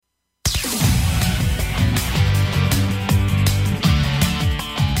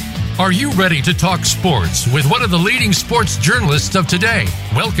Are you ready to talk sports with one of the leading sports journalists of today?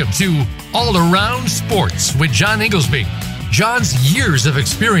 Welcome to All Around Sports with John Inglesby. John's years of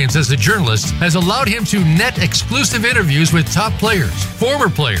experience as a journalist has allowed him to net exclusive interviews with top players, former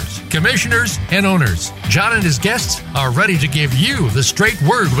players, commissioners, and owners. John and his guests are ready to give you the straight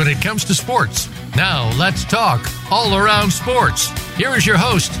word when it comes to sports. Now, let's talk All Around Sports. Here is your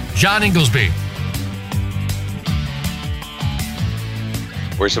host, John Inglesby.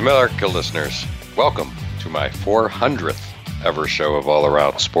 Voice of America listeners, welcome to my 400th ever show of All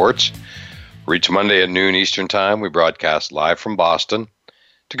Around Sports. Each Monday at noon Eastern Time, we broadcast live from Boston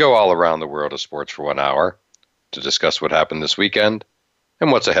to go all around the world of sports for 1 hour to discuss what happened this weekend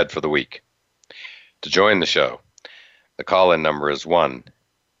and what's ahead for the week. To join the show, the call-in number is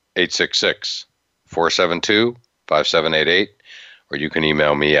 1-866-472-5788, or you can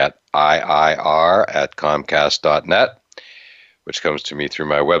email me at iir@comcast.net, which comes to me through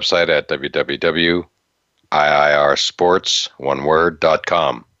my website at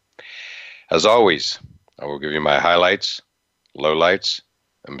www.iirsports.com. As always, I will give you my highlights, lowlights,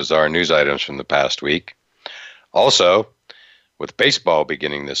 and bizarre news items from the past week. Also, with baseball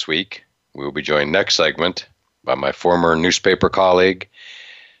beginning this week, we will be joined next segment by my former newspaper colleague,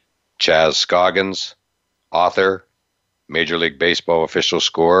 Chaz Scoggins, author, Major League Baseball official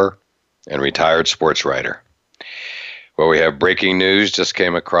scorer, and retired sports writer. Well, we have breaking news. Just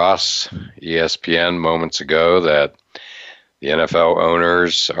came across ESPN moments ago that the NFL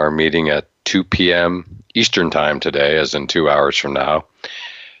owners are meeting at 2 p.m. Eastern Time today, as in 2 hours from now,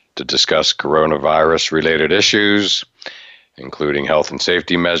 to discuss coronavirus-related issues, including health and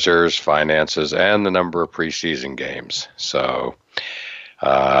safety measures, finances, and the number of preseason games. So,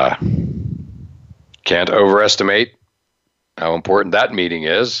 can't overestimate how important that meeting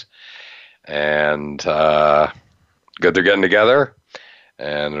is. And good they're getting together,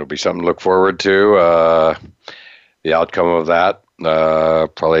 and it'll be something to look forward to. The outcome of that,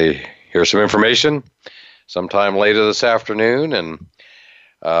 probably hear some information sometime later this afternoon, and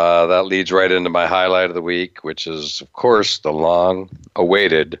that leads right into my highlight of the week, which is, of course, the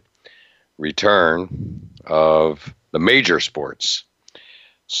long-awaited return of the major sports,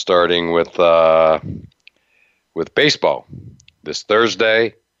 starting with baseball this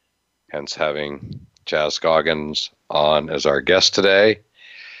Thursday, hence having Chaz Scoggins on as our guest today.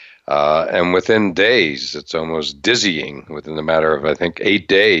 And within days, it's almost dizzying, within the matter of, I think, 8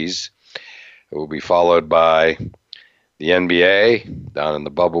 days, it will be followed by the NBA down in the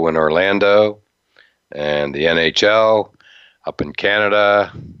bubble in Orlando, and the NHL up in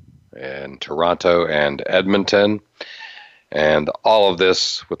Canada, and Toronto and Edmonton, and all of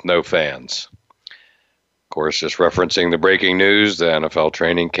this with no fans. Of course, just referencing the breaking news, the NFL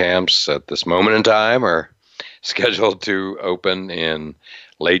training camps at this moment in time are scheduled to open in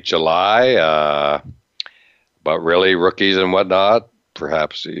late July, but really rookies and whatnot,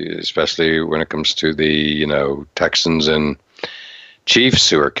 perhaps especially when it comes to the Texans and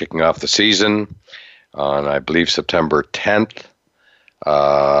Chiefs, who are kicking off the season on, I believe, September 10th,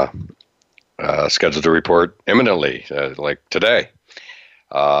 scheduled to report imminently, like today.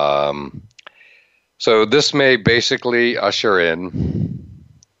 So this may basically usher in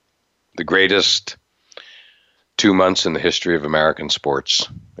the greatest 2 months in the history of American sports.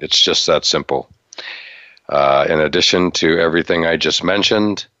 It's just that simple. In addition to everything I just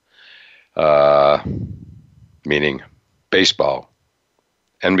mentioned, meaning baseball,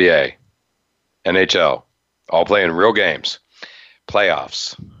 NBA, NHL, all playing real games,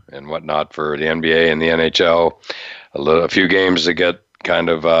 playoffs and whatnot for the NBA and the NHL, a few games that get kind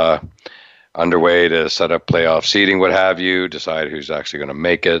of underway to set up playoff seeding, what have you, decide who's actually going to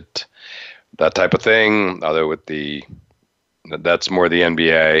make it, that type of thing. Although that's more the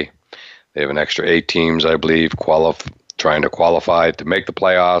NBA. They have an extra 8 teams, I believe, trying to qualify to make the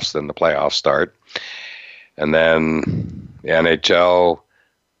playoffs. Then the playoffs start. And then the NHL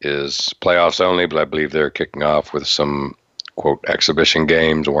is playoffs only, but I believe they're kicking off with some, quote, exhibition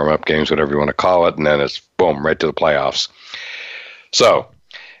games, warm-up games, whatever you want to call it. And then it's, boom, right to the playoffs. So,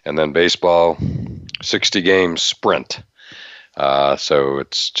 and then baseball, 60-game sprint. So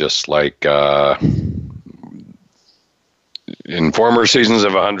it's just like in former seasons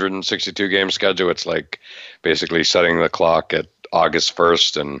of a 162-game schedule, it's like basically setting the clock at August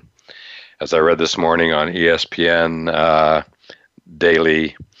 1st. And as I read this morning on ESPN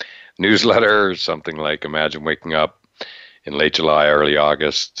daily newsletter, something like, imagine waking up in late July, early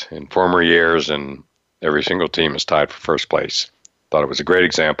August in former years, and every single team is tied for first place. Thought it was a great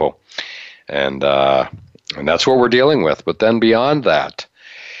example. And that's what we're dealing with. But then beyond that,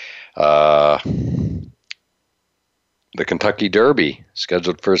 the Kentucky Derby,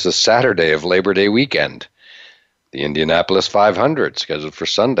 scheduled for the Saturday of Labor Day weekend. The Indianapolis 500, scheduled for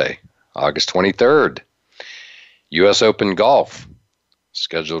Sunday, August 23rd. U.S. Open Golf,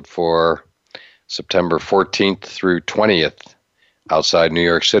 scheduled for September 14th through 20th, outside New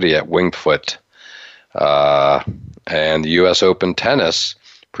York City at Winged Foot. And the U.S. Open Tennis,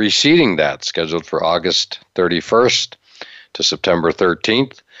 preceding that, scheduled for August 31st to September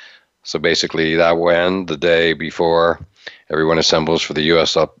 13th. So basically that will end the day before everyone assembles for the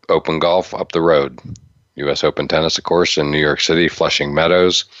U.S. Open Golf up the road. U.S. Open Tennis, of course, in New York City, Flushing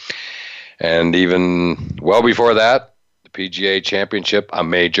Meadows. And even well before that, the PGA Championship, a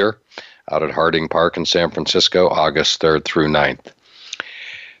major, out at Harding Park in San Francisco, August 3rd through 9th.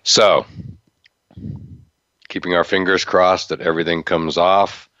 So, keeping our fingers crossed that everything comes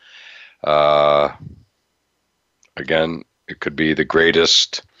off. Again, it could be the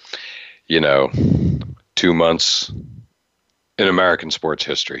greatest, 2 months in American sports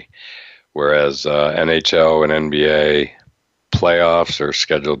history, whereas NHL and NBA playoffs are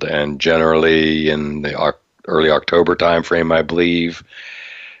scheduled to end generally in the early October timeframe, I believe,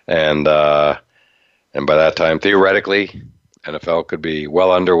 and by that time, theoretically, NFL could be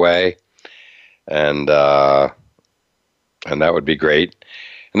well underway, and that would be great.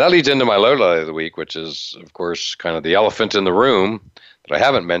 And that leads into my low light of the week, which is, of course, kind of the elephant in the room that I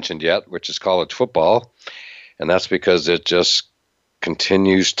haven't mentioned yet, which is college football. And that's because it just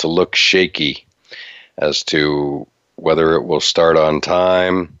continues to look shaky as to whether it will start on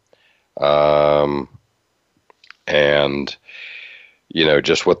time, and,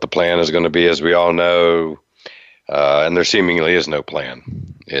 just what the plan is going to be, as we all know. And there seemingly is no plan.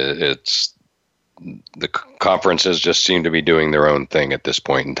 It's the conferences just seem to be doing their own thing at this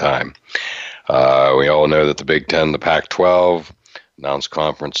point in time. We all know that the Big Ten, the Pac-12, announced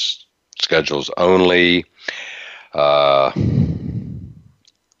conference schedules only.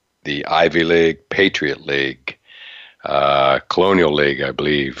 The Ivy League, Patriot League, Colonial League, I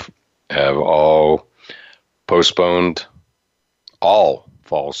believe, have all postponed all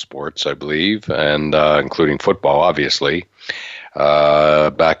fall sports, I believe, and including football, obviously,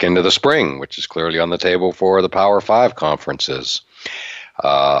 back into the spring, which is clearly on the table for the Power Five conferences.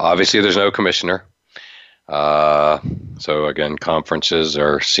 Obviously, there's no commissioner. So, again, conferences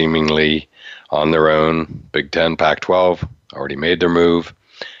are seemingly on their own. Big Ten, Pac-12 already made their move.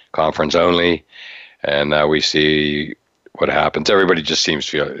 Conference only. And now we see what happens. Everybody just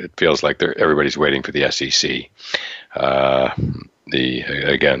it feels like everybody's waiting for the SEC.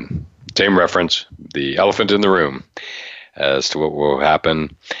 Again, same reference, the elephant in the room as to what will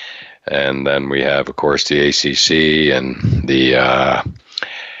happen. And then we have, of course, the ACC and the,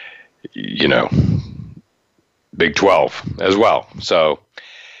 Big 12 as well. So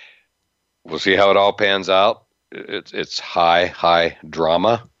we'll see how it all pans out. It's high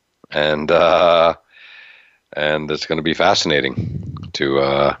drama, and it's going to be fascinating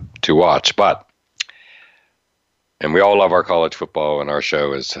to watch. And we all love our college football, and our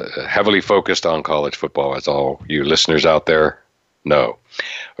show is heavily focused on college football, as all you listeners out there know,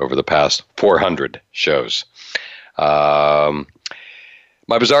 over the past 400 shows.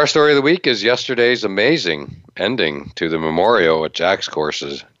 My bizarre story of the week is yesterday's amazing ending to the memorial at Jack's,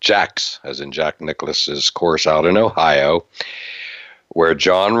 as in Jack Nicklaus's course out in Ohio, where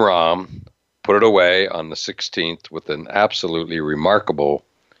Jon Rahm put it away on the 16th with an absolutely remarkable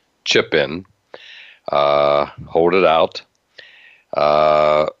chip-in. Hold it out.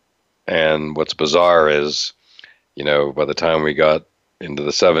 And what's bizarre is, by the time we got into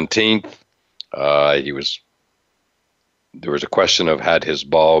the 17th, there was a question of had his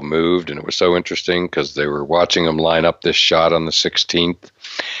ball moved, and it was so interesting because they were watching him line up this shot on the 16th.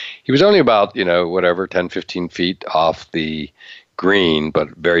 He was only about, 10, 15 feet off the green,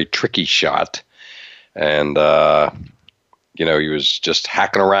 but very tricky shot. And, he was just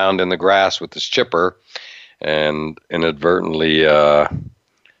hacking around in the grass with his chipper and inadvertently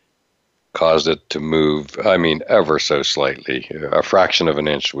caused it to move, ever so slightly. A fraction of an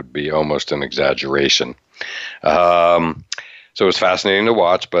inch would be almost an exaggeration. So it was fascinating to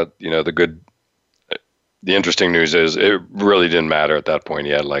watch, but, the interesting news is it really didn't matter at that point.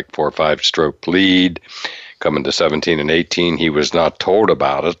 He had like 4 or 5 stroke lead coming to 17 and 18. He was not told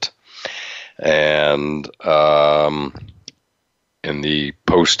about it. And in the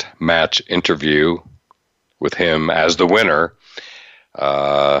post-match interview with him as the winner,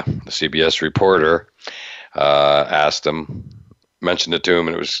 the CBS reporter mentioned it to him,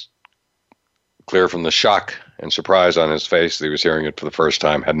 and it was clear from the shock and surprise on his face that he was hearing it for the first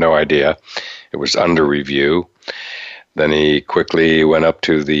time, had no idea. It was under review. Then he quickly went up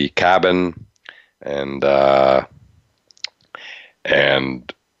to the cabin and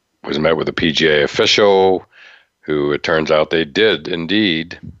and was met with a PGA official who, it turns out, they did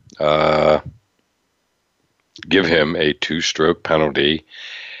indeed give him a 2-stroke penalty.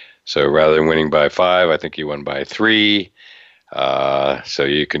 So rather than winning by 5, I think he won by 3. So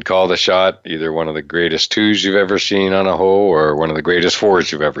you can call the shot either one of the greatest 2s you've ever seen on a hole or one of the greatest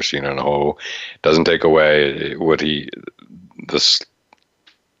 4s you've ever seen on a hole. It doesn't take away this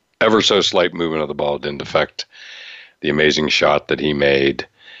ever so slight movement of the ball didn't affect the amazing shot that he made.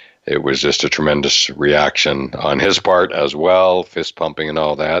 It was just a tremendous reaction on his part as well, fist pumping and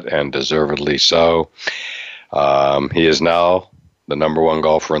all that, and deservedly so. He is now the number 1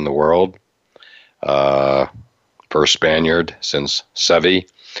 golfer in the world, first Spaniard since Seve.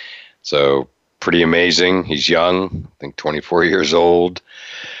 So pretty amazing. He's young, I think 24 years old.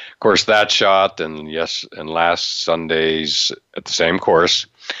 Of course, that shot, and last Sunday's at the same course,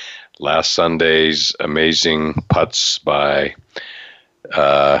 last Sunday's amazing putts by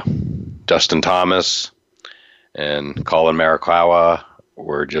Justin Thomas and Colin Morikawa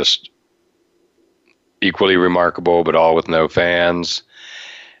were just equally remarkable, but all with no fans.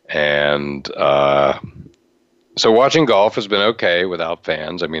 And so watching golf has been okay without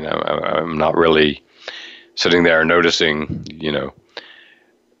fans. I mean, I'm not really sitting there noticing,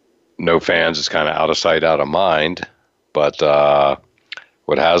 no fans is kind of out of sight, out of mind. But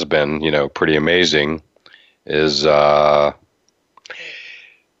what has been, pretty amazing is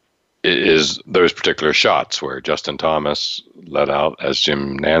those particular shots where Justin Thomas let out, as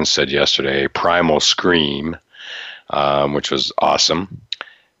Jim Nantz said yesterday, a primal scream, which was awesome.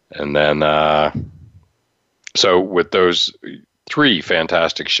 And then, so with those 3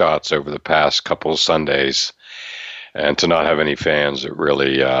 fantastic shots over the past couple of Sundays, and to not have any fans, it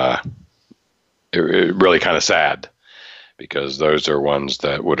really kind of sad, because those are ones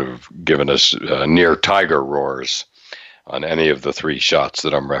that would have given us near tiger roars on any of the 3 shots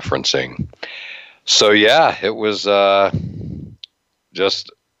that I'm referencing. So yeah, it was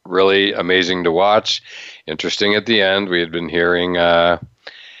just really amazing to watch. Interesting at the end, we had been hearing that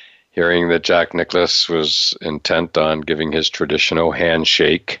Jack Nicklaus was intent on giving his traditional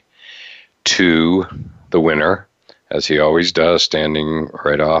handshake to the winner, as he always does, standing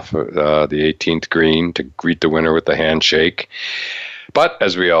right off the 18th green to greet the winner with the handshake. But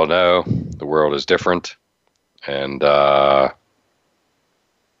as we all know, the world is different. And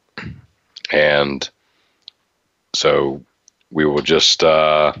so we will just,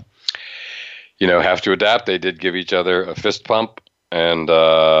 have to adapt. They did give each other a fist pump, and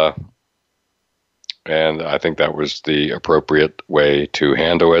I think that was the appropriate way to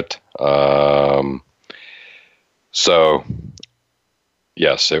handle it. So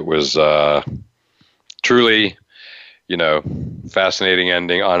yes, it was truly, fascinating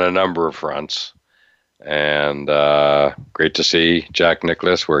ending on a number of fronts. And great to see Jack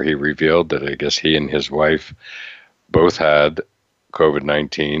Nicklaus, where he revealed that I guess he and his wife both had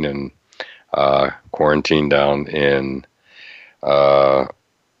COVID-19 and quarantined down in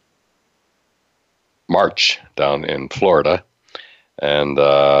March down in Florida. And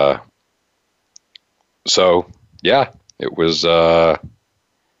so, yeah, it was,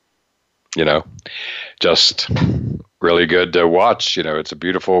 just really good to watch. It's a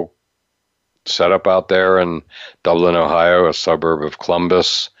beautiful setup out there in Dublin, Ohio, a suburb of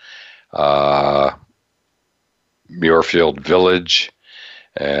Columbus, Muirfield Village.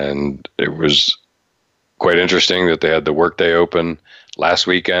 And it was quite interesting that they had the Workday Open last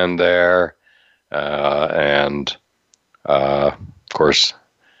weekend there. And of course,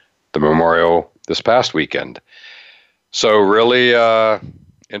 the Memorial this past weekend. So really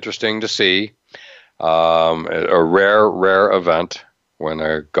interesting to see. A rare event when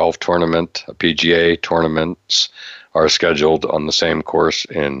a golf tournament, a PGA tournaments, are scheduled on the same course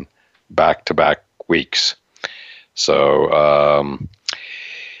in back-to-back weeks. So,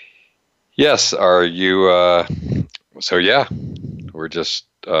 yes, are you, so yeah, we're just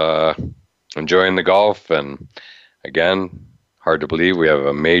enjoying the golf, and again, hard to believe we have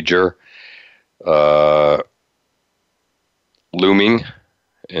a major looming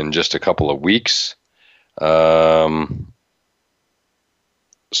in just a couple of weeks.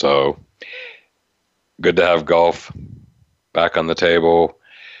 So good to have golf back on the table.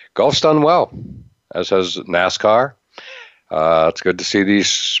 Golf's done well, as has NASCAR. It's good to see these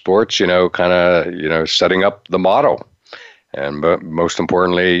sports, setting up the model. And most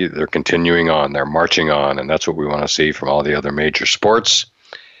importantly, they're continuing on, they're marching on. And that's what we want to see from all the other major sports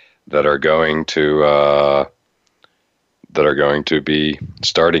that are going to be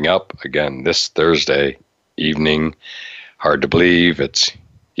starting up again this Thursday evening. Hard to believe it's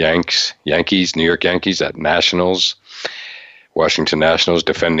Yankees, New York Yankees at Nationals. Washington Nationals,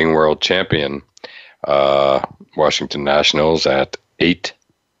 defending world champion. Washington Nationals at 8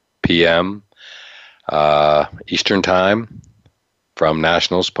 p.m. Eastern Time from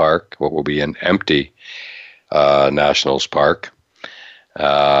Nationals Park, what will be an empty Nationals Park,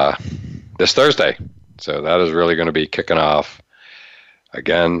 this Thursday. So that is really going to be kicking off.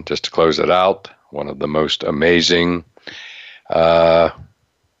 Again, just to close it out, one of the most amazing,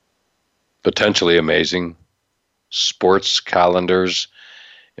 potentially amazing sports calendars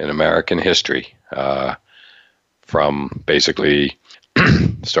in American history, from basically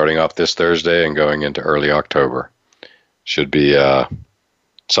starting off this Thursday and going into early October. Should be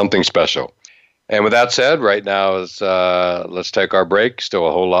something special. And with that said, right now is let's take our break. Still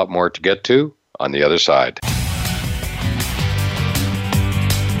a whole lot more to get to on the other side.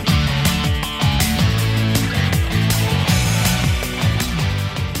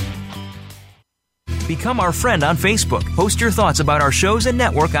 Become our friend on Facebook. Post your thoughts about our shows and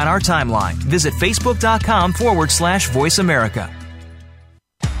network on our timeline. Visit Facebook.com/Voice America.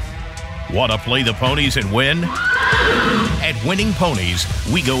 Want to play the ponies and win? At Winning Ponies,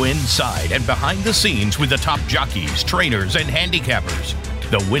 we go inside and behind the scenes with the top jockeys, trainers, and handicappers.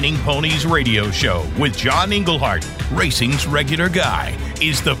 The Winning Ponies radio show with John Englehart, racing's regular guy,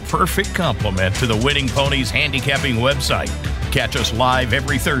 is the perfect complement to the Winning Ponies handicapping website. Catch us live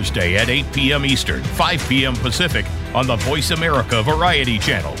every Thursday at 8 p.m. Eastern, 5 p.m. Pacific on the Voice America Variety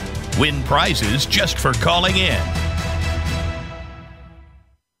Channel. Win prizes just for calling in.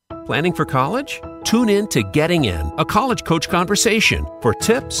 Planning for college? Tune in to Getting In, a college coach conversation for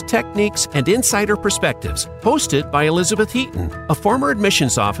tips, techniques, and insider perspectives. Hosted by Elizabeth Heaton, a former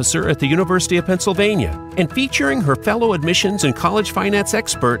admissions officer at the University of Pennsylvania, and featuring her fellow admissions and college finance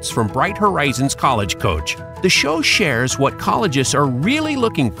experts from Bright Horizons College Coach. The show shares what colleges are really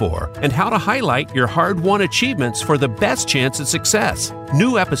looking for and how to highlight your hard-won achievements for the best chance at success.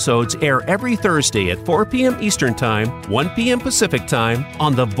 New episodes air every Thursday at 4 p.m. Eastern Time, 1 p.m. Pacific Time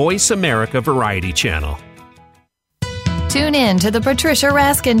on the Voice America Variety Channel. Tune in to The Patricia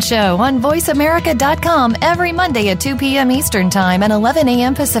Raskin Show on VoiceAmerica.com every Monday at 2 p.m. Eastern Time and 11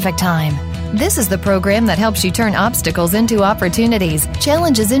 a.m. Pacific Time. This is the program that helps you turn obstacles into opportunities,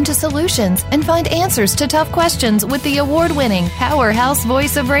 challenges into solutions, and find answers to tough questions with the award-winning powerhouse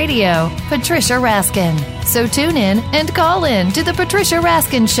voice of radio, Patricia Raskin. So tune in and call in to The Patricia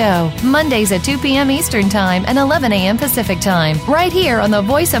Raskin Show, Mondays at 2 p.m. Eastern Time and 11 a.m. Pacific Time, right here on the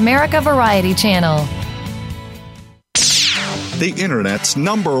Voice America Variety Channel. The Internet's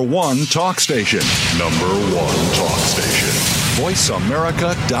 #1 talk station. #1 talk station.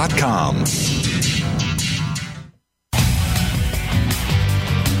 VoiceAmerica.com.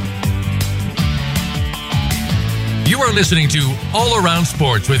 You are listening to All Around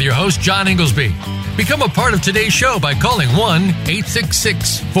Sports with your host, John Inglesby. Become a part of today's show by calling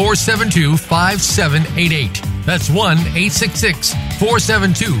 1-866-472-5788. That's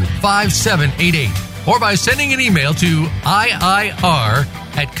 1-866-472-5788. Or by sending an email to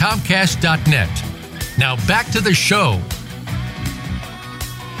iir@comcast.net. Now back to the show.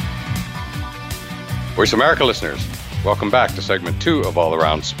 Voice America listeners, welcome back to segment 2 of All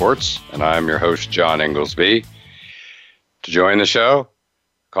Around Sports, and I'm your host, John Inglesby. To join the show,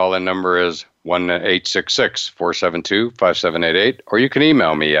 call-in number is 1-866-472-5788, or you can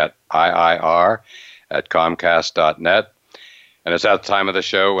email me at iir@comcast.net. And it's that time of the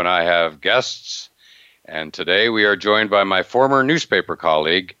show when I have guests. And today we are joined by my former newspaper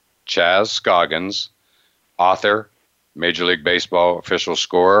colleague, Chaz Scoggins, author, Major League Baseball official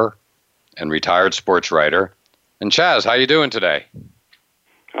scorer, and retired sports writer. And Chaz, how you doing today?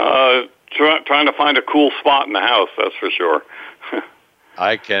 Trying to find a cool spot in the house, that's for sure.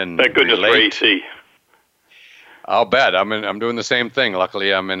 I can Thank goodness for relate. AC. I'll bet. I'm doing the same thing.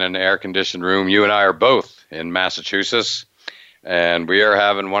 Luckily, I'm in an air-conditioned room. You and I are both in Massachusetts. And we are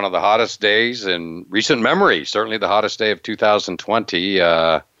having one of the hottest days in recent memory, certainly the hottest day of 2020.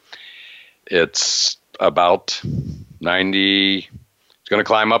 It's about 90. It's going to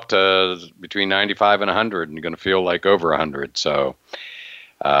climb up to between 95 and 100, and you're going to feel like over 100. So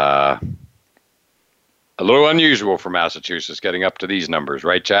a little unusual for Massachusetts getting up to these numbers,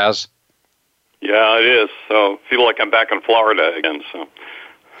 right, Chaz? Yeah, it is. So I feel like I'm back in Florida again. So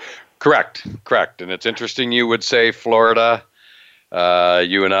Correct. And it's interesting you would say Florida.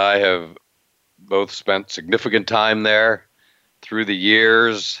 You and I have both spent significant time there through the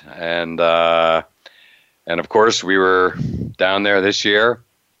years, and of course we were down there this year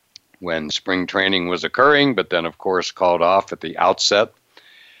when spring training was occurring, but then of course called off at the outset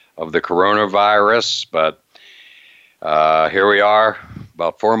of the coronavirus. But here we are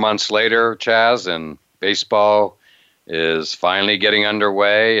about 4 months later, Chaz, and baseball is finally getting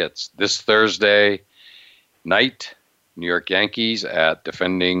underway. It's this Thursday night, New York Yankees at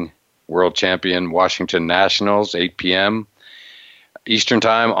defending world champion Washington Nationals, 8 p.m. Eastern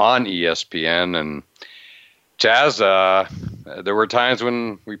Time on ESPN. And Chaz, there were times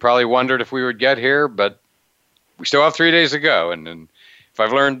when we probably wondered if we would get here, but we still have 3 days to go. And if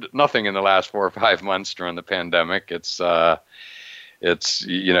I've learned nothing in the last 4 or 5 months during the pandemic, it's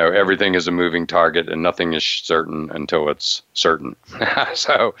everything is a moving target and nothing is certain until it's certain.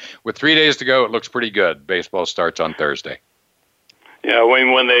 So with 3 days to go, it looks pretty good. Baseball starts on Thursday. Yeah,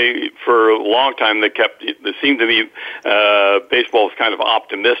 when they, for a long time, it seemed to me baseball was kind of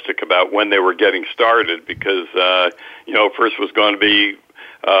optimistic about when they were getting started because, first was going to be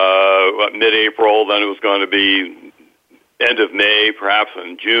mid-April, then it was going to be end of May, perhaps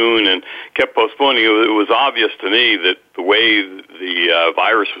in June, and kept postponing. It was obvious to me that the way the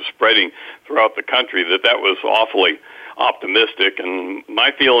virus was spreading throughout the country, that was awfully optimistic, and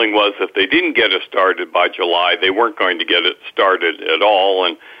my feeling was if they didn't get it started by July, they weren't going to get it started at all.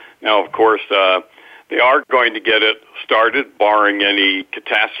 And now, of course, they are going to get it started, barring any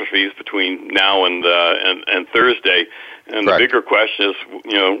catastrophes between now and Thursday. And Correct. The bigger question is,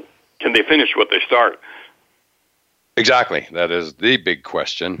 can they finish what they start? Exactly. That is the big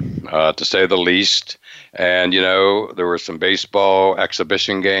question, to say the least. And, there were some baseball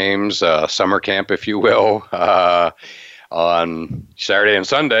exhibition games, summer camp, if you will, on Saturday and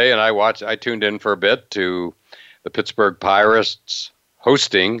Sunday. And I tuned in for a bit to the Pittsburgh Pirates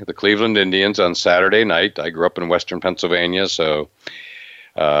hosting the Cleveland Indians on Saturday night. I grew up in Western Pennsylvania, so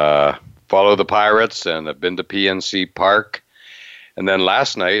follow the Pirates and have been to PNC Park. And then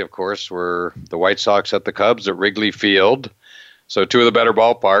last night, of course, were the White Sox at the Cubs at Wrigley Field. So two of the better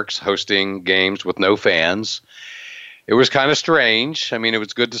ballparks hosting games with no fans. It was kind of strange. I mean, it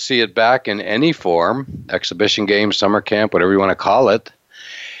was good to see it back in any form, exhibition game, summer camp, whatever you want to call it.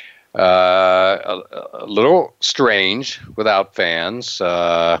 A little strange without fans,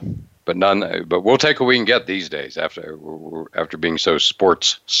 but we'll take what we can get these days after being so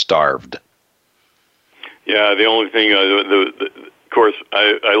sports starved. Yeah, the only thing, of course,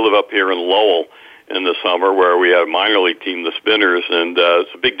 I live up here in Lowell in the summer where we have a minor league team, the Spinners, and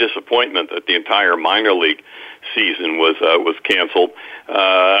it's a big disappointment that the entire minor league season was canceled.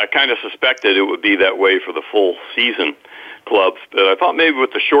 I kind of suspected it would be that way for the full season clubs, but I thought maybe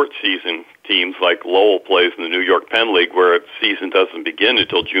with the short season teams like Lowell plays in the New York Penn League where the season doesn't begin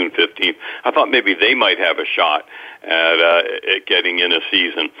until June 15th, I thought maybe they might have a shot at getting in a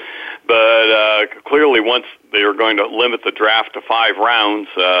season. But clearly once they are going to limit the draft to 5 rounds,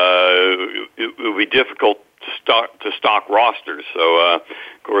 it will be difficult to stock rosters. So, of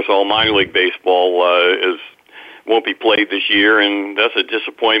course, all minor league baseball won't be played this year, and that's a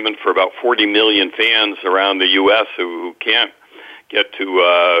disappointment for about 40 million fans around the U.S. who can't get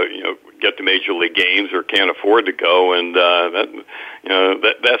to major league games or can't afford to go, and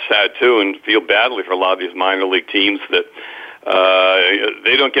that's sad too. And feel badly for a lot of these minor league teams that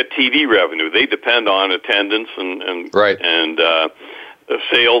they don't get TV revenue. They depend on attendance and right. and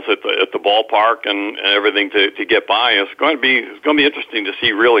sales at the ballpark and everything to get by. It's going to be interesting to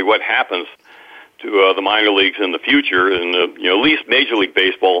see really what happens to the minor leagues in the future, and at least Major League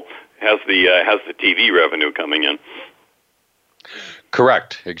Baseball has the TV revenue coming in.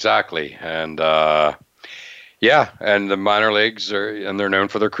 Correct, exactly, and and the minor leagues they're known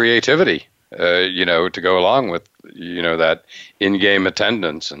for their creativity, to go along with that in-game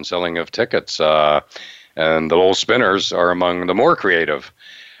attendance and selling of tickets, and the Lowell Spinners are among the more creative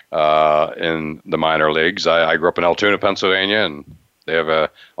in the minor leagues. I grew up in Altoona, Pennsylvania, and they have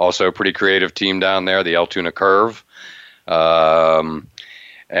also a pretty creative team down there, the Altoona Curve, and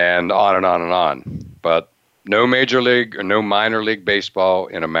on and on and on. But no major league or no minor league baseball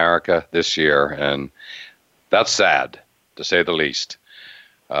in America this year, and that's sad, to say the least.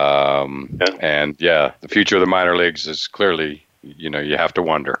 And the future of the minor leagues is clearly, you have to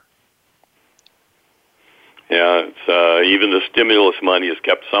wonder. Yeah, it's even the stimulus money has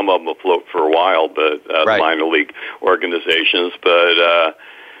kept some of them afloat for a while, but right. The minor league organizations. But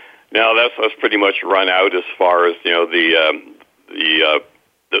now that's pretty much run out as far as the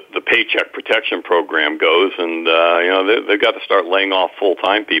Paycheck Protection Program goes, and they've got to start laying off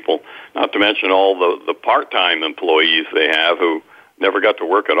full-time people. Not to mention all the part-time employees they have who never got to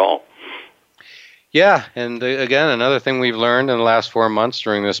work at all. Yeah, and again, another thing we've learned in the last 4 months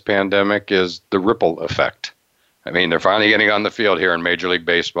during this pandemic is the ripple effect. I mean, they're finally getting on the field here in Major League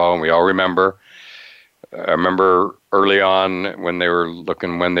Baseball, and we all remember. I remember early on when they were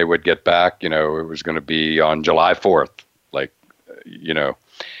looking when they would get back, it was going to be on July 4th,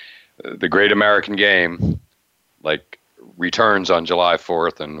 the Great American Game. like returns on July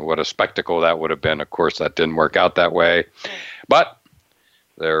 4th, and what a spectacle that would have been. Of course, that didn't work out that way, but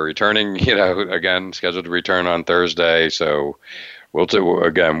they're returning, again, scheduled to return on Thursday. So we'll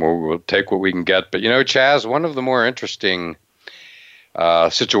take what we can get. But, Chaz, one of the more interesting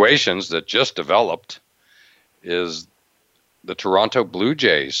situations that just developed is the Toronto Blue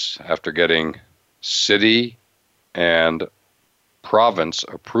Jays, after getting city and province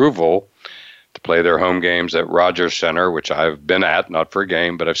approval to play their home games at Rogers Centre, which I've been at, not for a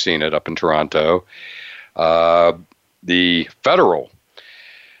game, but I've seen it up in Toronto. The federal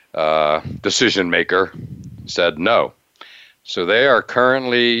decision maker said no. So they are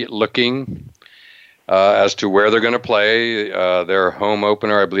currently looking as to where they're going to play. Their home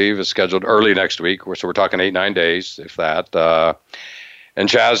opener, I believe, is scheduled early next week. So we're talking 8-9 days, if that. And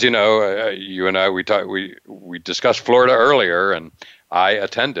Chaz, you and I, we discussed Florida earlier, and I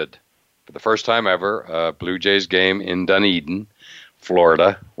attended for the first time ever a Blue Jays game in Dunedin,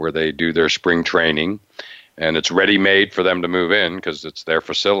 Florida, where they do their spring training. And it's ready-made for them to move in because it's their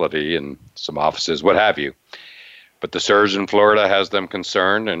facility and some offices, what have you. But the surge in Florida has them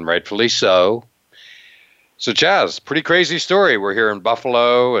concerned, and rightfully so. So, Chaz, pretty crazy story. We're here in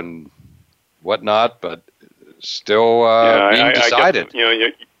Buffalo and whatnot, but still being decided. I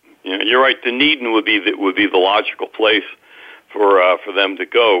guess, you're right. Dunedin would be the logical place for them to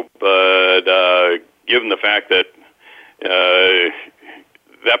go. But given the fact that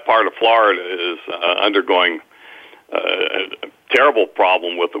that part of Florida is undergoing a terrible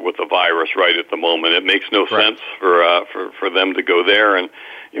problem with the virus right at the moment, it makes no sense for them to go there. And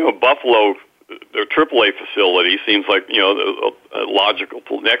Buffalo, their AAA facility seems like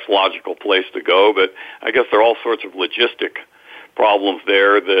a next logical place to go. But I guess there are all sorts of logistic problems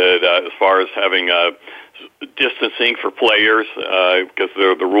there that as far as having distancing for players, because there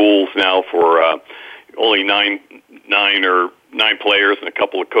are the rules now for only nine players and a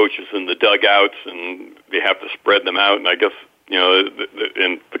couple of coaches in the dugouts, and they have to spread them out. And I guess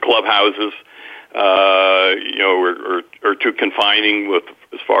in the clubhouses, are too confining with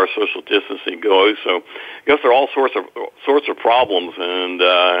as far as social distancing goes. So I guess there are all sorts of problems, and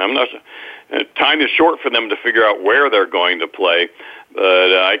I'm not. Time is short for them to figure out where they're going to play, but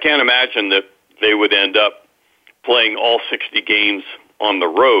I can't imagine that they would end up playing all 60 games on the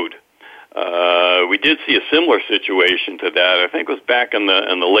road. We did see a similar situation to that. I think it was back in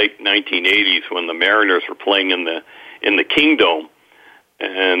the late 1980s when the Mariners were playing in the Kingdome,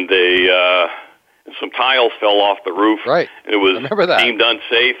 and some tiles fell off the roof. Right. And it was deemed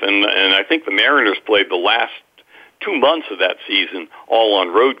unsafe, and I think the Mariners played the last 2 months of that season all on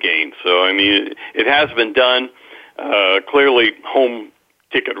road games. So I mean, it has been done. Clearly, home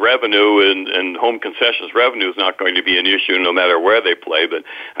ticket revenue and home concessions revenue is not going to be an issue no matter where they play. But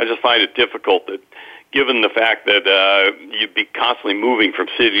I just find it difficult that, given the fact that you'd be constantly moving from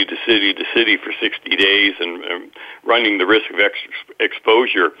city to city to city for 60 days and running the risk of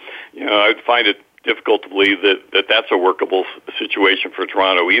exposure, I'd find it difficult to believe that that's a workable situation for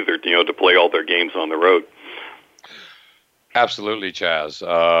Toronto either, to play all their games on the road. Absolutely, Chaz.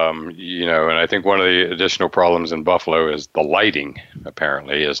 And I think one of the additional problems in Buffalo is the lighting,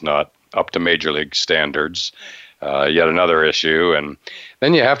 apparently, is not up to Major League standards. Yet another issue. And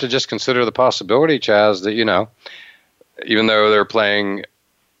then you have to just consider the possibility, Chaz, that, even though they're playing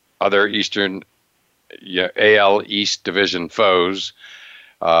other Eastern, AL East Division foes,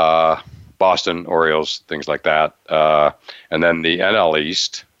 Boston, Orioles, things like that, and then the NL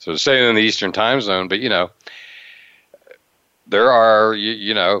East, so staying in the Eastern time zone, but, there are,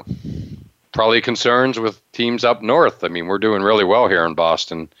 probably concerns with teams up north. I mean, we're doing really well here in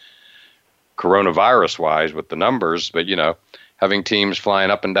Boston, coronavirus-wise, with the numbers, but, having teams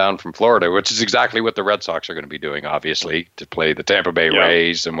flying up and down from Florida, which is exactly what the Red Sox are going to be doing, obviously, to play the Tampa Bay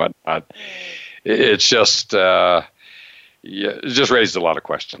Rays and whatnot. It's just, it just raised a lot of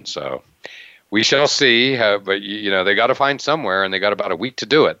questions. So we shall see, but, they got to find somewhere, and they got about a week to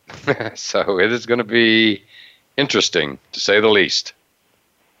do it. So it is going to be interesting, to say the least.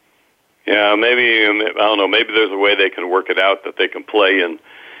 Yeah, maybe, I don't know, maybe there's a way they can work it out that they can play in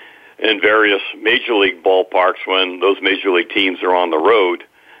various major league ballparks when those major league teams are on the road,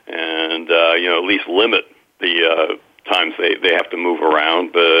 and at least limit the times they have to move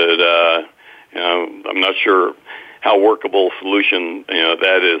around. But I'm not sure how workable a solution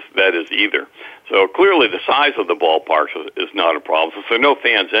that is either. So clearly, the size of the ballparks is not a problem. Since there are no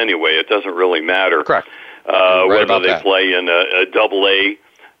fans anyway, it doesn't really matter. Correct. Whether they play in a AA,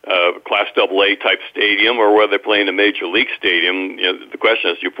 Class AA type stadium, or whether they play in a major league stadium. The question,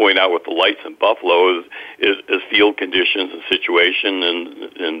 as you point out with the lights in Buffalo, is field conditions and situation,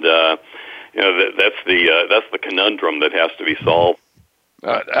 and that's the conundrum that has to be solved.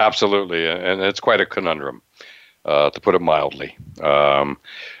 Absolutely, and it's quite a conundrum, to put it mildly.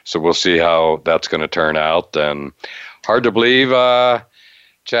 So we'll see how that's going to turn out. And hard to believe,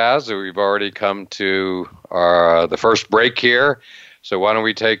 Chaz, that we've already come to the first break here. So why don't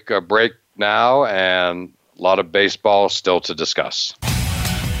we take a break now, and a lot of baseball still to discuss.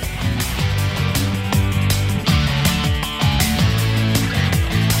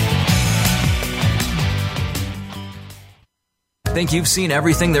 Think you've seen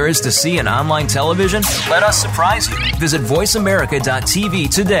everything there is to see in online television? Let us surprise you. Visit voiceamerica.tv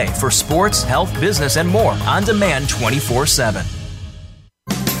today for sports, health, business, and more on demand 24/7.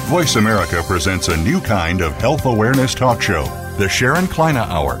 Voice America presents a new kind of health awareness talk show, the Sharon Kleine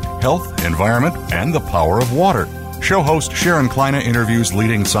Hour, Health, Environment, and the Power of Water. Show host Sharon Kleine interviews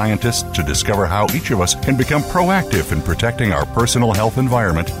leading scientists to discover how each of us can become proactive in protecting our personal health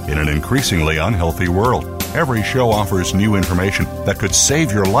environment in an increasingly unhealthy world. Every show offers new information that could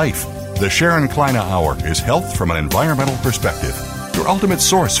save your life. The Sharon Kleine Hour is health from an environmental perspective, your ultimate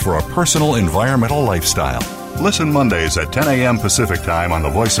source for a personal environmental lifestyle. Listen Mondays at 10 a.m. Pacific Time on the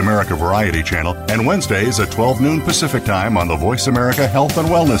Voice America Variety Channel and Wednesdays at 12 noon Pacific Time on the Voice America Health and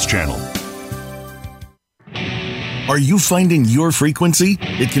Wellness Channel. Are you finding your frequency?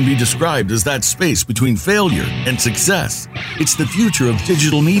 It can be described as that space between failure and success. It's the future of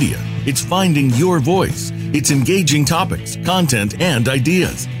digital media. It's finding your voice. It's engaging topics, content, and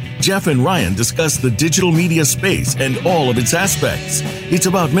ideas. Jeff and Ryan discuss the digital media space and all of its aspects. It's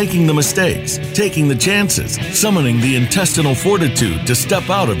about making the mistakes, taking the chances, summoning the intestinal fortitude to step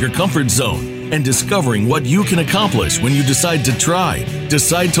out of your comfort zone, and discovering what you can accomplish when you decide to try,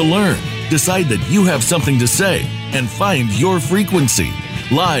 decide to learn, decide that you have something to say, and find your frequency.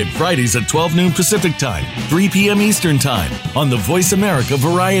 Live Fridays at 12 noon Pacific Time, 3 p.m. Eastern Time on the Voice America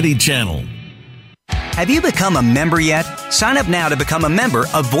Variety Channel. Have you become a member yet? Sign up now to become a member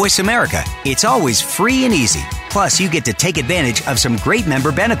of Voice America. It's always free and easy. Plus, you get to take advantage of some great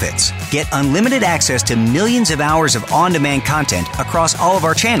member benefits. Get unlimited access to millions of hours of on-demand content across all of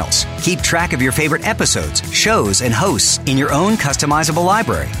our channels. Keep track of your favorite episodes, shows, and hosts in your own customizable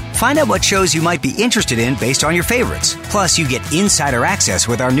library. Find out what shows you might be interested in based on your favorites. Plus, you get insider access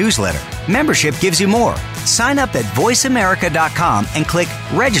with our newsletter. Membership gives you more. Sign up at voiceamerica.com and click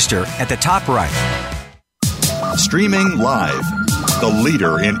Register at the top right. Streaming live, the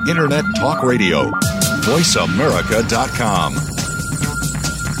leader in Internet talk radio, voiceamerica.com.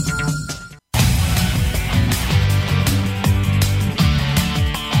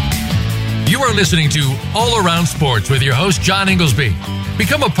 You are listening to All Around Sports with your host, John Inglesby.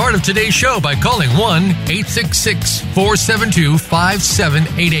 Become a part of today's show by calling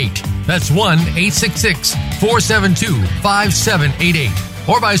 1-866-472-5788. That's 1-866-472-5788.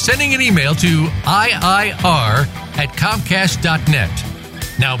 Or by sending an email to iir@comcast.net.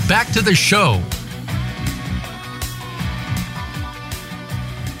 Now back to the show.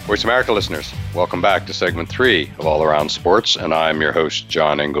 Voice America listeners, welcome back to segment 3 of All Around Sports, and I'm your host,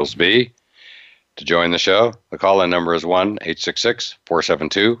 John Inglesby. To join the show, the call-in number is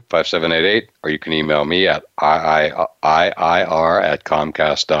 1-866-472-5788, or you can email me at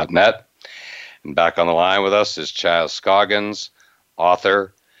iir@comcast.net. And back on the line with us is Chaz Scoggins,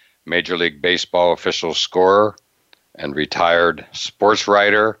 author, Major League Baseball official scorer, and retired sports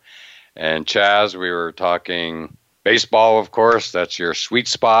writer. And Chaz, we were talking baseball, of course. That's your sweet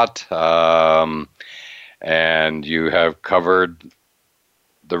spot. And you have covered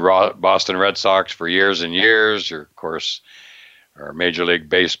the Boston Red Sox for years and years. You're, of course, our Major League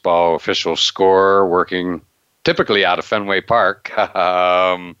Baseball official scorer, working typically out of Fenway Park.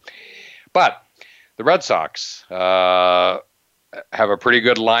 But the Red Sox have a pretty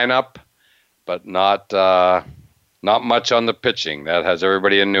good lineup, but not much on the pitching. That has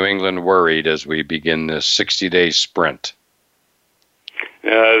everybody in New England worried as we begin this 60-day sprint.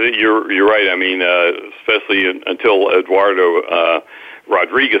 You're right. I mean, especially until Eduardo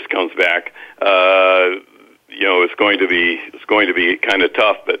Rodriguez comes back, it's going to be kind of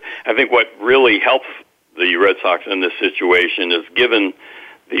tough. But I think what really helps the Red Sox in this situation is, given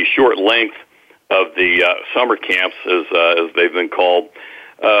the short length of the summer camps, as they've been called,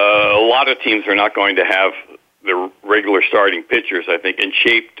 a lot of teams are not going to have their regular starting pitchers, I think, in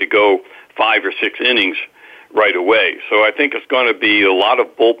shape to go 5 or 6 innings right away. So I think it's going to be a lot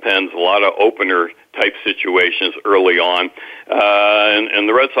of bullpens, a lot of opener-type situations early on. And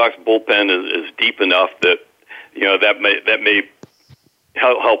the Red Sox bullpen is deep enough that, that may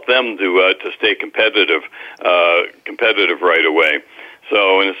help them to stay competitive right away.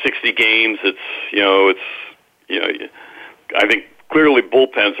 So in 60 games, I think clearly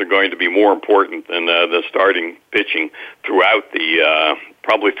bullpens are going to be more important than the starting pitching throughout the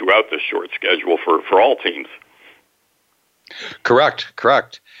probably throughout the short schedule for all teams.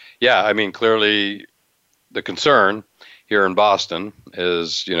 Correct. Yeah, I mean, clearly the concern here in Boston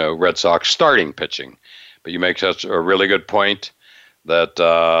is, Red Sox starting pitching. But you make such a really good point that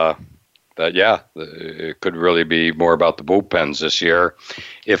it could really be more about the bullpens this year,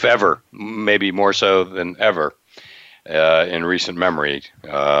 if ever, maybe more so than ever in recent memory,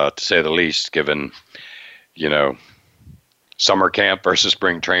 to say the least, given, summer camp versus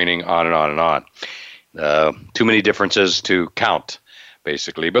spring training, on and on and on. Too many differences to count,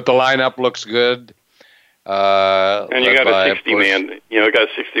 basically. But the lineup looks good. And you got a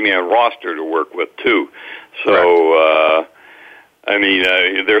 60-man roster to work with too. So,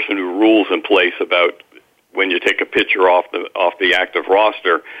 there's some new rules in place about when you take a pitcher off the active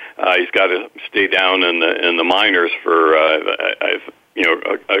roster, he's got to stay down in the minors for a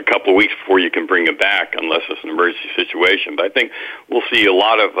couple of weeks before you can bring him back, unless it's an emergency situation. But I think we'll see a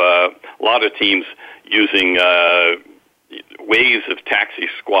lot of teams using waves of taxi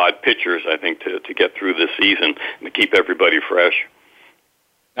squad pitchers, I think, to get through this season and to keep everybody fresh.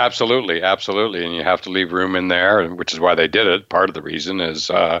 Absolutely. And you have to leave room in there, which is why they did it. Part of the reason is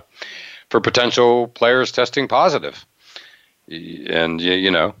for potential players testing positive. And,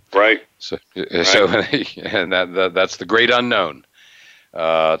 Right. So and that's the great unknown,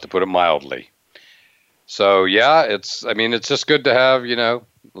 to put it mildly. So, yeah, it's just good to have,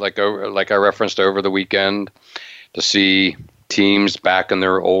 like I referenced over the weekend, to see teams back in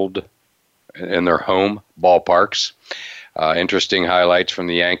their home ballparks. Interesting highlights from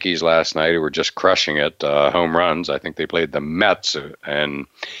the Yankees last night, who were just crushing it, home runs. I think they played the Mets and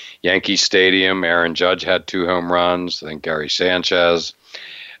Yankee Stadium. Aaron Judge had 2 home runs. I think Gary Sanchez.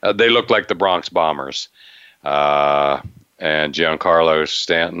 They looked like the Bronx Bombers. And Giancarlo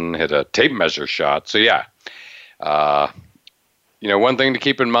Stanton hit a tape measure shot. So, yeah. One thing to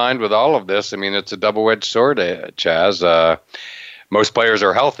keep in mind with all of this, it's a double-edged sword, Chaz. Most players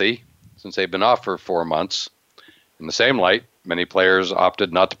are healthy since they've been off for 4 months. In the same light, many players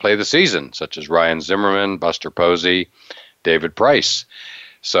opted not to play the season, such as Ryan Zimmerman, Buster Posey, David Price.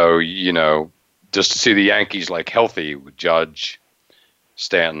 So, just to see the Yankees healthy with Judge,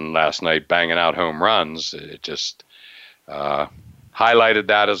 Stanton last night banging out home runs, it just highlighted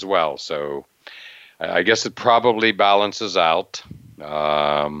that as well. So I guess it probably balances out,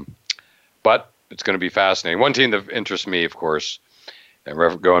 but it's going to be fascinating. One team that interests me, of course,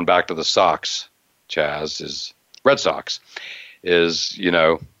 and going back to the Sox, Chaz, is Red Sox, is,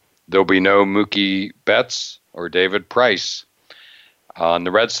 there'll be no Mookie Betts or David Price on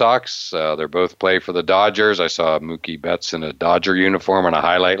the Red Sox. They're both play for the Dodgers. I saw Mookie Betts in a Dodger uniform on a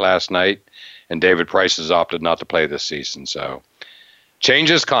highlight last night, and David Price has opted not to play this season. So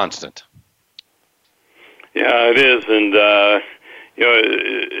change is constant. Yeah, it is. And,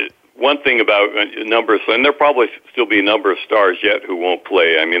 one thing about numbers, and there'll probably still be a number of stars yet who won't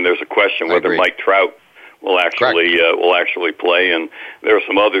play. There's a question whether Mike Trout will actually play, and there are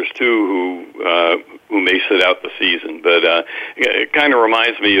some others too who may sit out the season. But it kind of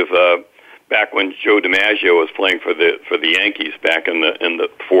reminds me of back when Joe DiMaggio was playing for the Yankees back in the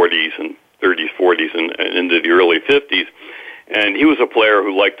 40s and 30s, 40s, and into the early 50s, and he was a player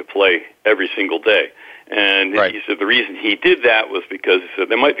who liked to play every single day. And He said the reason he did that was because he said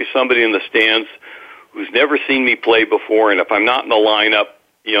there might be somebody in the stands who's never seen me play before, and if I'm not in the lineup,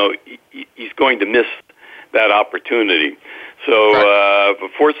 he's going to miss that opportunity. So,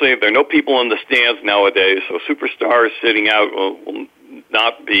 but fortunately, there are no people in the stands nowadays, so superstars sitting out will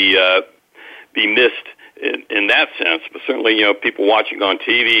not be missed in that sense. But certainly, people watching on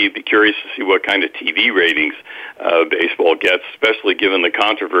TV, be curious to see what kind of TV ratings baseball gets, especially given the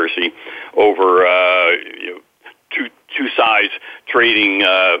controversy over two sides trading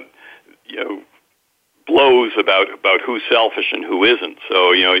blows about who's selfish and who isn't.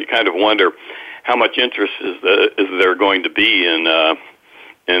 So you kind of wonder how much interest is there going to be in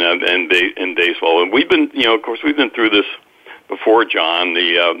baseball. And we've been, of course, we've been through this before, John.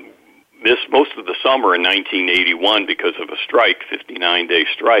 Missed most of the summer in 1981 because of a strike, 59-day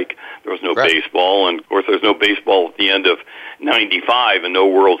strike. There was no baseball, and of course, there's no baseball at the end of '95, and no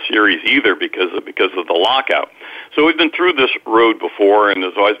World Series either because of the lockout. So we've been through this road before, and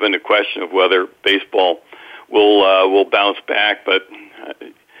there's always been a question of whether baseball will bounce back, but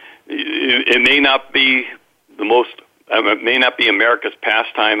it may not be the most. It may not be America's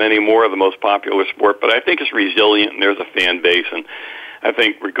pastime anymore, the most popular sport, but I think it's resilient, and there's a fan base, and I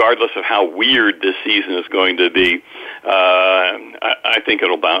think regardless of how weird this season is going to be, I think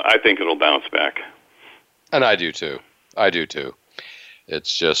it'll bounce back. And I do too.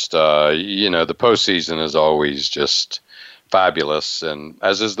 it's just the postseason is always just fabulous, and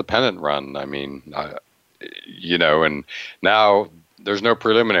as is the pennant run. I mean, and now there's no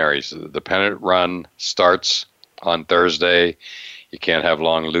preliminaries. The pennant run starts on Thursday. You can't have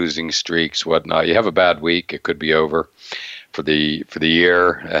long losing streaks, whatnot. You have a bad week, it could be over for the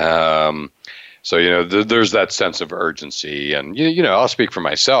year. So there's that sense of urgency, and I'll speak for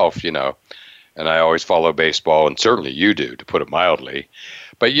myself, and I always follow baseball, and certainly you do, to put it mildly.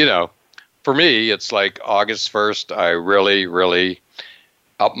 But for me, it's like August 1st. I really, really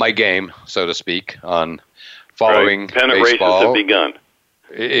up my game, so to speak, on following Pennant baseball. Races have begun.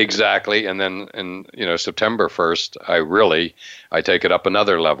 Exactly, and then in September 1st, I take it up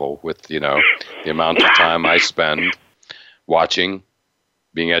another level with the amount of time I spend watching,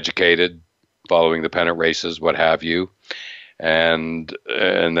 being educated, following the pennant races, what have you, and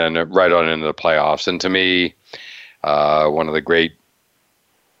then right on into the playoffs. And to me, one of the great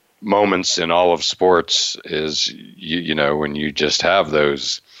moments in all of sports is when you just have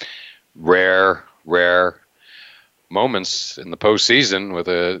those rare moments in the postseason with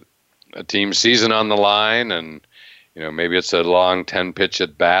a team season on the line, and maybe it's a long 10-pitch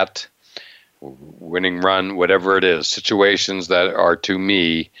at bat, winning run, whatever it is, situations that are to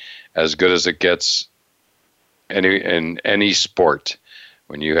me as good as it gets in any sport.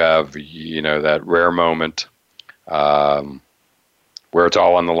 When you have that rare moment where it's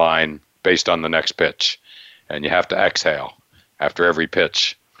all on the line based on the next pitch, and you have to exhale after every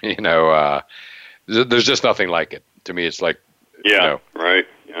pitch. There's just nothing like it. To me, it's like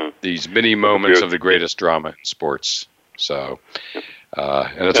these mini moments of the greatest drama in sports. So,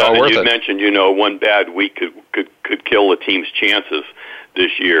 and it's all worth it. You mentioned, one bad week could kill a team's chances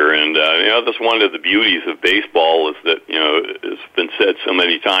this year, and that's one of the beauties of baseball is that it's been said so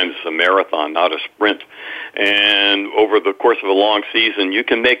many times, it's a marathon, not a sprint. And over the course of a long season, you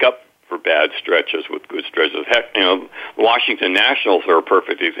can make up for bad stretches with good stretches. Heck, the Washington Nationals are a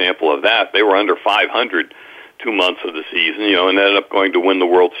perfect example of that. They were under 500 2 months of the season, and ended up going to win the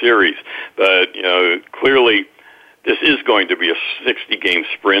World Series. But clearly, this is going to be a 60-game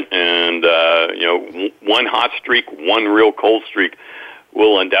sprint, and one hot streak, one real cold streak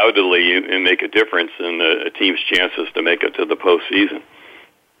will undoubtedly make a difference in a team's chances to make it to the postseason.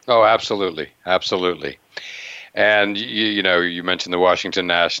 Oh, absolutely, absolutely. And you mentioned the Washington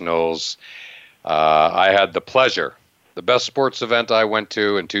Nationals. I had the pleasure. The best sports event I went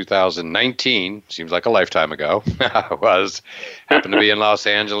to in 2019, seems like a lifetime ago, happened to be in Los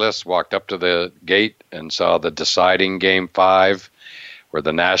Angeles, walked up to the gate and saw the deciding Game 5 where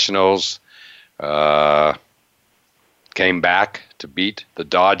the Nationals came back to beat the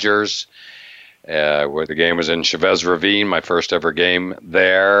Dodgers, where the game was in Chavez Ravine, my first ever game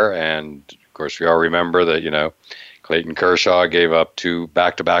there. And, of course, we all remember that, Clayton Kershaw gave up 2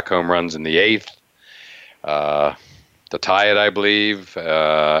 back-to-back home runs in the 8th. To tie it, I believe,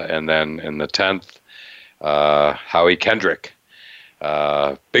 and then in the 10th, Howie Kendrick,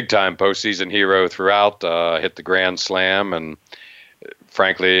 big-time postseason hero throughout, hit the grand slam, and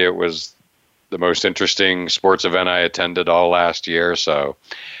frankly, it was the most interesting sports event I attended all last year, so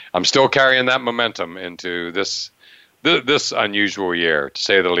I'm still carrying that momentum into this unusual year, to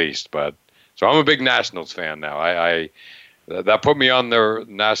say the least. But so I'm a big Nationals fan now. That put me on the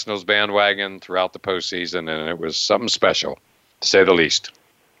Nationals bandwagon throughout the postseason, and it was something special, to say the least.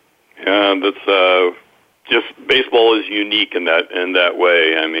 Yeah, that's just baseball is unique in that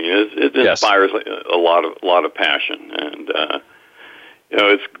way. I mean, it inspires a lot of passion, and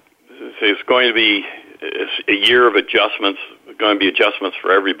it's going to be a year of adjustments. Going to be adjustments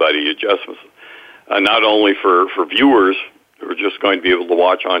for everybody. Adjustments not only for viewers who are just going to be able to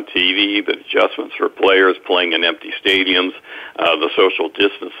watch on TV, but adjustments for players playing in empty stadiums, the social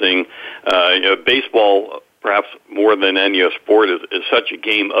distancing. Baseball, perhaps more than any other sport, is such a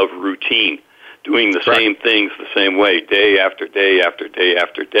game of routine, doing the same things the same way, day after day after day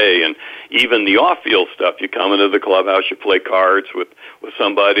after day. And even the off-field stuff, you come into the clubhouse, you play cards with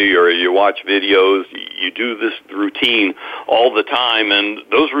somebody, or you watch videos, you do this routine all the time, and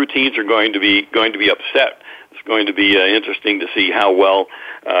those routines are going to be upset. It's going to be interesting to see how well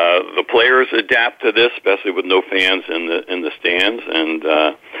the players adapt to this, especially with no fans in the stands, and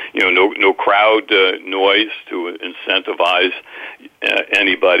no crowd noise to incentivize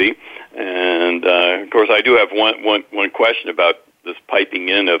anybody. And of course, I do have one question about this piping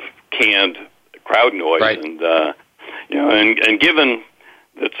in of canned crowd noise, and and given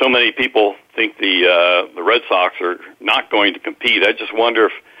that so many people think the Red Sox are not going to compete, I just wonder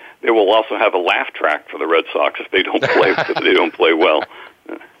if they will also have a laugh track for the Red Sox if they don't play because they don't play well.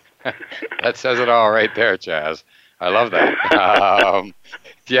 That says it all right there, Chaz. I love that.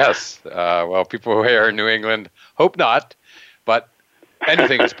 Yes. Well, people here in New England hope not, but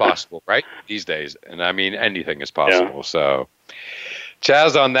anything is possible, right? These days. And I mean, anything is possible. Yeah. So,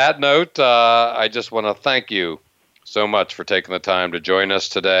 Chaz, on that note, I just want to thank you so much for taking the time to join us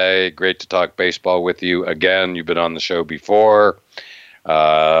today. Great to talk baseball with you again. You've been on the show before.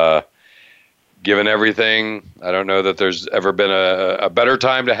 Given everything, I don't know that there's ever been a better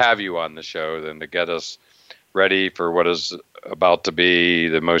time to have you on the show than to get us ready for what is about to be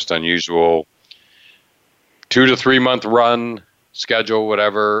the most unusual 2 to 3 month run schedule,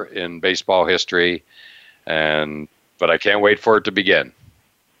 whatever, in baseball history. But I can't wait for it to begin.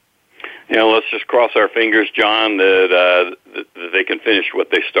 Yeah, let's just cross our fingers, John, that they can finish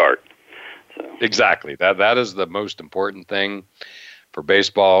what they start. So. Exactly. That is the most important thing for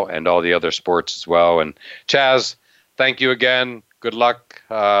baseball and all the other sports as well. And Chaz, thank you again. Good luck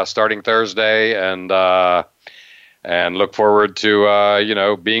starting Thursday, and look forward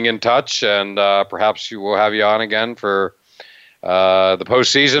to being in touch, and perhaps we'll have you on again for the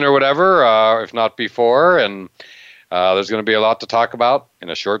postseason or whatever, if not before. And there's going to be a lot to talk about in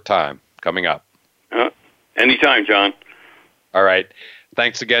a short time coming up. Anytime, John. All right.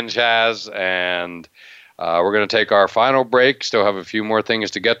 Thanks again, Chaz. And we're going to take our final break. Still have a few more things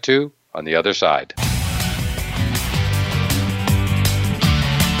to get to on the other side.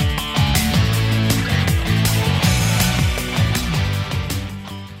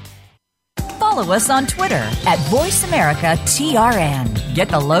 Follow us on Twitter at VoiceAmericaTRN. Get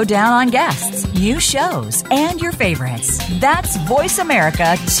the lowdown on guests, new shows, and your favorites. That's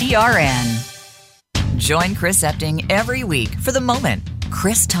VoiceAmericaTRN. Join Chris Epting every week for The Moment.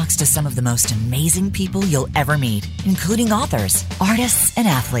 Chris talks to some of the most amazing people you'll ever meet, including authors, artists, and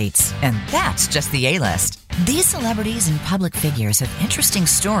athletes. And that's just the A-list. These celebrities and public figures have interesting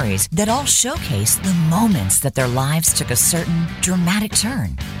stories that all showcase the moments that their lives took a certain dramatic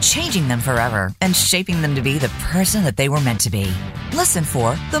turn, changing them forever and shaping them to be the person that they were meant to be. Listen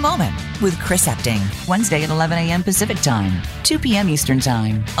for The Moment with Chris Epting, Wednesday at 11 a.m. Pacific Time, 2 p.m. Eastern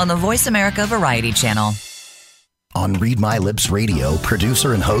Time on the Voice America Variety Channel. On Read My Lips Radio,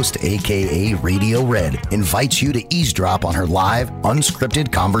 producer and host, a.k.a. Radio Red, invites you to eavesdrop on her live,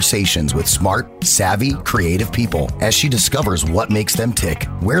 unscripted conversations with smart, savvy, creative people as she discovers what makes them tick,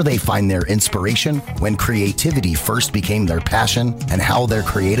 where they find their inspiration, when creativity first became their passion, and how their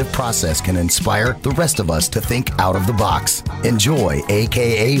creative process can inspire the rest of us to think out of the box. Enjoy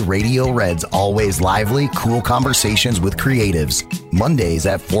a.k.a. Radio Red's always lively, cool conversations with creatives. Mondays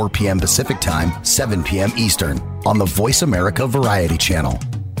at 4 p.m. Pacific Time, 7 p.m. Eastern. On the Voice America Variety Channel.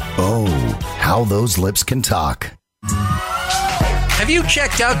 Oh, how those lips can talk. Have you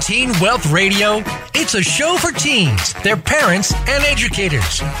checked out Teen Wealth Radio? It's a show for teens, their parents, and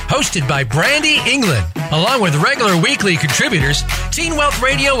educators. Hosted by Brandy England. Along with regular weekly contributors, Teen Wealth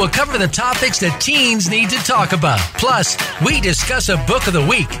Radio will cover the topics that teens need to talk about. Plus, we discuss a book of the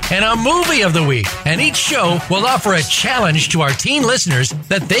week and a movie of the week. And each show will offer a challenge to our teen listeners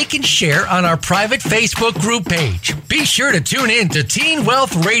that they can share on our private Facebook group page. Be sure to tune in to Teen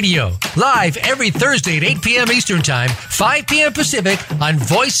Wealth Radio, live every Thursday at 8 p.m. Eastern Time, 5 p.m. Pacific on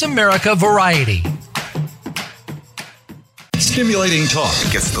Voice America Variety. Stimulating talk.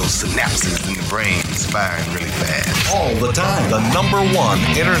 It gets those synapses in the brain firing really fast. All the time. The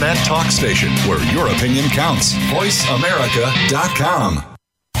 #1 internet talk station where your opinion counts. VoiceAmerica.com.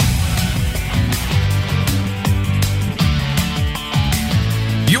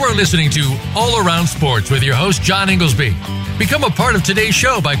 You are listening to All Around Sports with your host, John Inglesby. Become a part of today's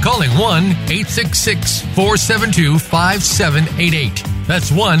show by calling 1-866-472-5788. That's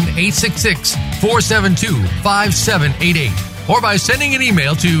 1-866-472-5788. Or by sending an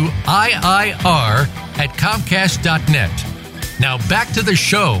email to iir@comcast.net. Now back to the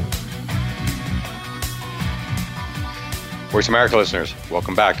show. Voice America listeners,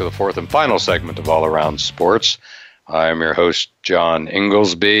 welcome back to the fourth and final segment of All Around Sports. I am your host, John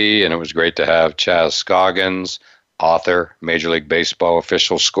Inglesby, and it was great to have Chaz Scoggins, author, Major League Baseball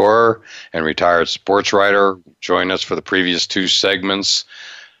official scorer, and retired sports writer, join us for the previous two segments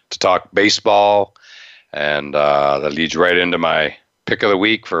to talk baseball. And that leads right into my pick of the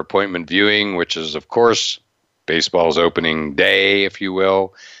week for appointment viewing, which is, of course, baseball's opening day, if you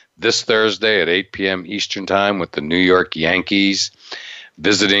will, this Thursday at 8 p.m. Eastern Time with the New York Yankees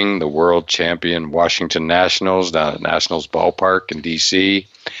visiting the world champion Washington Nationals down at Nationals Ballpark in D.C.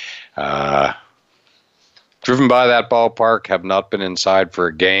 Driven by that ballpark, have not been inside for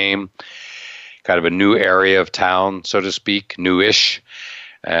a game. Kind of a new area of town, so to speak, newish.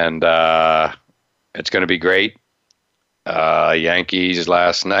 And it's going to be great. Yankees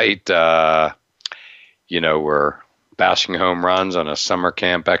last night, were bashing home runs on a summer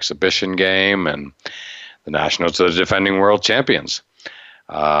camp exhibition game, and the Nationals are the defending world champions.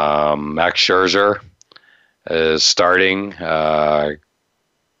 Max Scherzer is starting.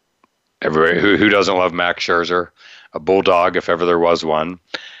 Everybody who doesn't love Max Scherzer, a bulldog if ever there was one.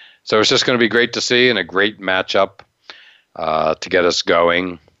 So it's just going to be great to see and a great matchup to get us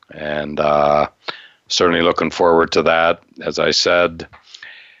going, and certainly looking forward to that. As I said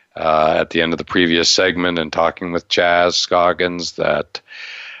at the end of the previous segment and talking with Chaz Scoggins, that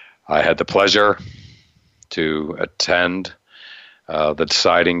I had the pleasure to attend the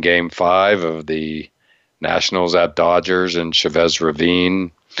deciding Game 5 of the Nationals at Dodgers in Chavez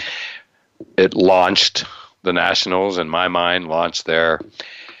Ravine. It launched the Nationals, in my mind, launched their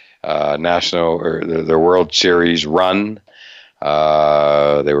their World Series run.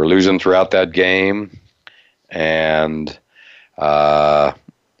 They were losing throughout that game, and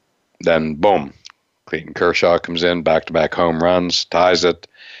then boom, Clayton Kershaw comes in, back-to-back home runs, ties it.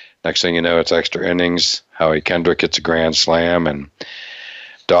 Next thing you know, it's extra innings. Howie Kendrick hits a grand slam, and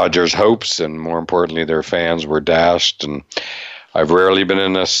Dodgers' hopes, and more importantly, their fans, were dashed. And I've rarely been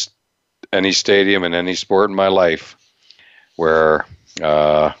in any stadium in any sport in my life where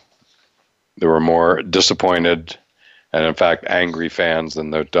there were more disappointed and, in fact, angry fans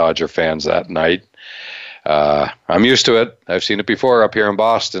than the Dodger fans that night. I'm used to it. I've seen it before up here in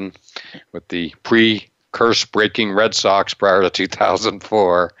Boston with the curse-breaking Red Sox prior to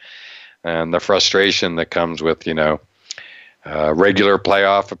 2004, and the frustration that comes with, regular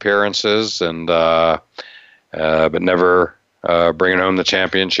playoff appearances and but never bringing home the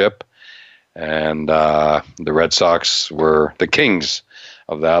championship. And the Red Sox were the kings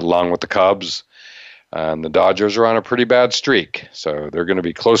of that, along with the Cubs. And the Dodgers are on a pretty bad streak, so they're going to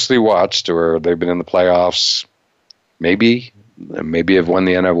be closely watched. Or they've been in the playoffs, maybe have won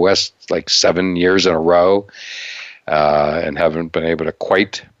the NL West like 7 years in a row, and haven't been able to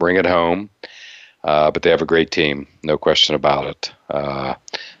quite bring it home. But they have a great team, no question about it.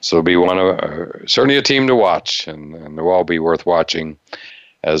 So it'll be certainly a team to watch, and they'll all be worth watching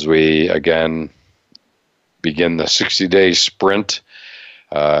as we again begin the 60-day sprint.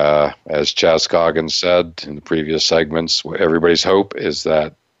 As Chaz Scoggins said in the previous segments, everybody's hope is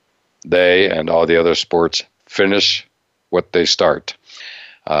that they and all the other sports finish what they start.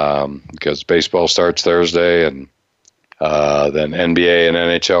 Because baseball starts Thursday, and then NBA and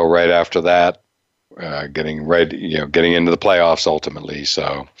NHL right after that, getting into the playoffs ultimately.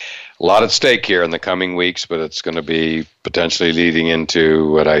 So a lot at stake here in the coming weeks, but it's going to be potentially leading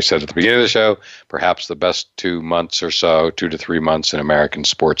into what I said at the beginning of the show, perhaps the best 2 months or so, 2 to 3 months in American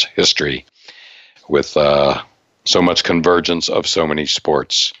sports history, with so much convergence of so many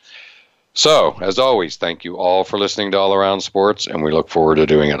sports. So, as always, thank you all for listening to All Around Sports, and we look forward to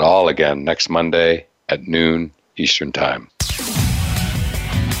doing it all again next Monday at noon Eastern Time.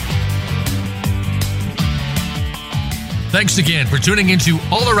 Thanks again for tuning into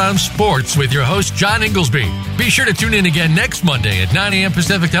All Around Sports with your host, John Inglesby. Be sure to tune in again next Monday at 9 a.m.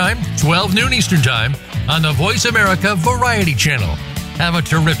 Pacific Time, 12 noon Eastern Time on the Voice America Variety Channel. Have a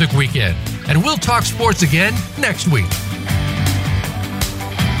terrific weekend, and we'll talk sports again next week.